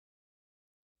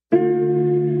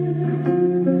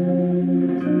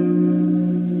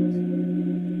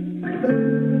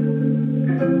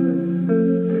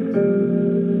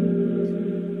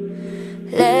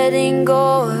letting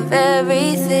go of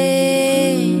everything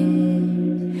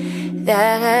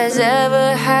that has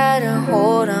ever had a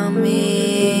hold on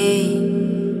me.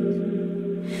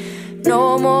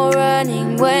 No more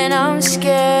running when I'm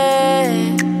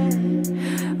scared.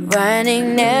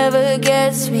 Running never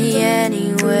gets me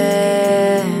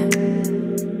anywhere.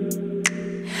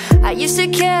 I used to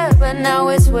care, but now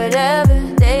it's whatever.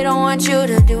 They don't want you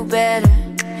to do better.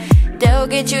 They'll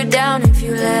get you down if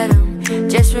you let them.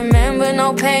 Just remember,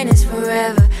 no pain is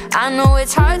forever. I know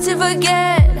it's hard to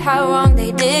forget how wrong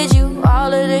they did you.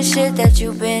 All of the shit that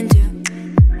you've been through,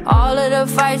 all of the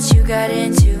fights you got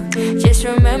into. Just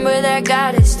remember that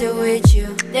God is still with you.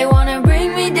 They wanna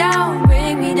bring me down,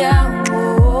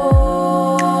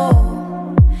 whoa.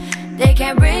 They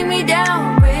can't bring me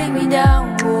down,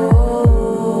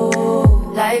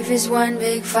 whoa. Life is one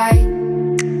big fight,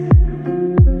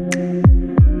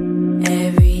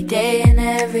 every day and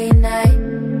every night.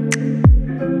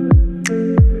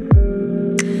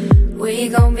 We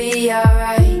gon' be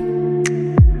alright.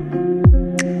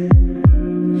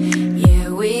 Yeah,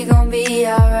 we gon' be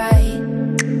alright.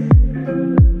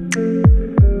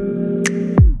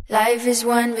 Life is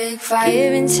one big fight,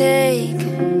 give and take.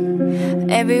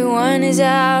 Everyone is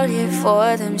out here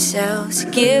for themselves,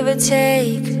 give or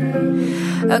take.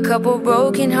 A couple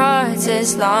broken hearts,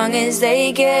 as long as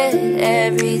they get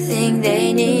everything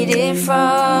they needed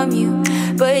from you.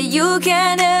 But you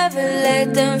can't ever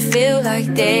let them feel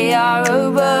like they are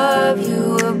above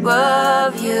you,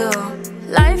 above you.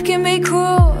 Life can be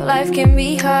cruel, life can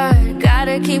be hard.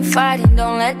 Gotta keep fighting,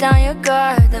 don't let down your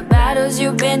guard. The battles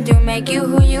you've been through make you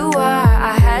who you are.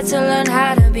 I had to learn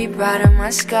how to be proud of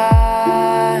my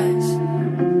scars.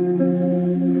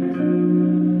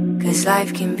 'Cause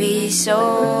life can be so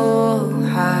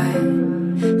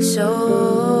hard, so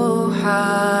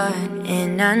hard.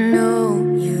 And I know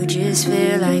you just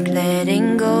feel like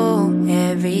letting go.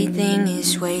 Everything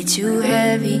is way too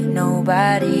heavy.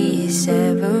 Nobody is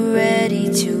ever ready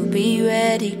to be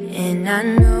ready. And I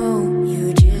know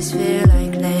you just feel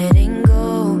like letting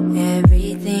go.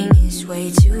 Everything is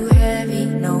way too heavy.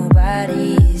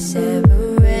 Nobody is ever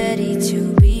ready to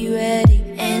be ready.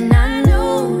 And I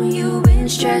know you've been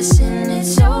stressing,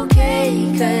 it's okay,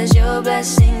 'cause your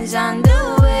blessing's on the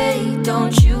way.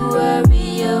 Don't you worry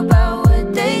about what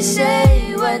they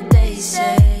say, what they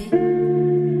say.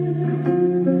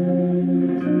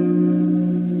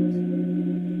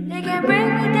 They can bring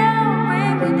me down,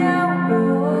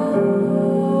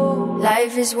 whoa.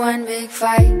 Life is one big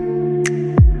fight,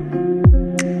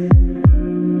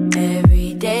 every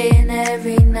day and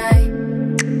every night.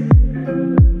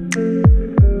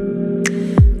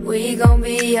 We gon'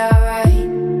 be alright.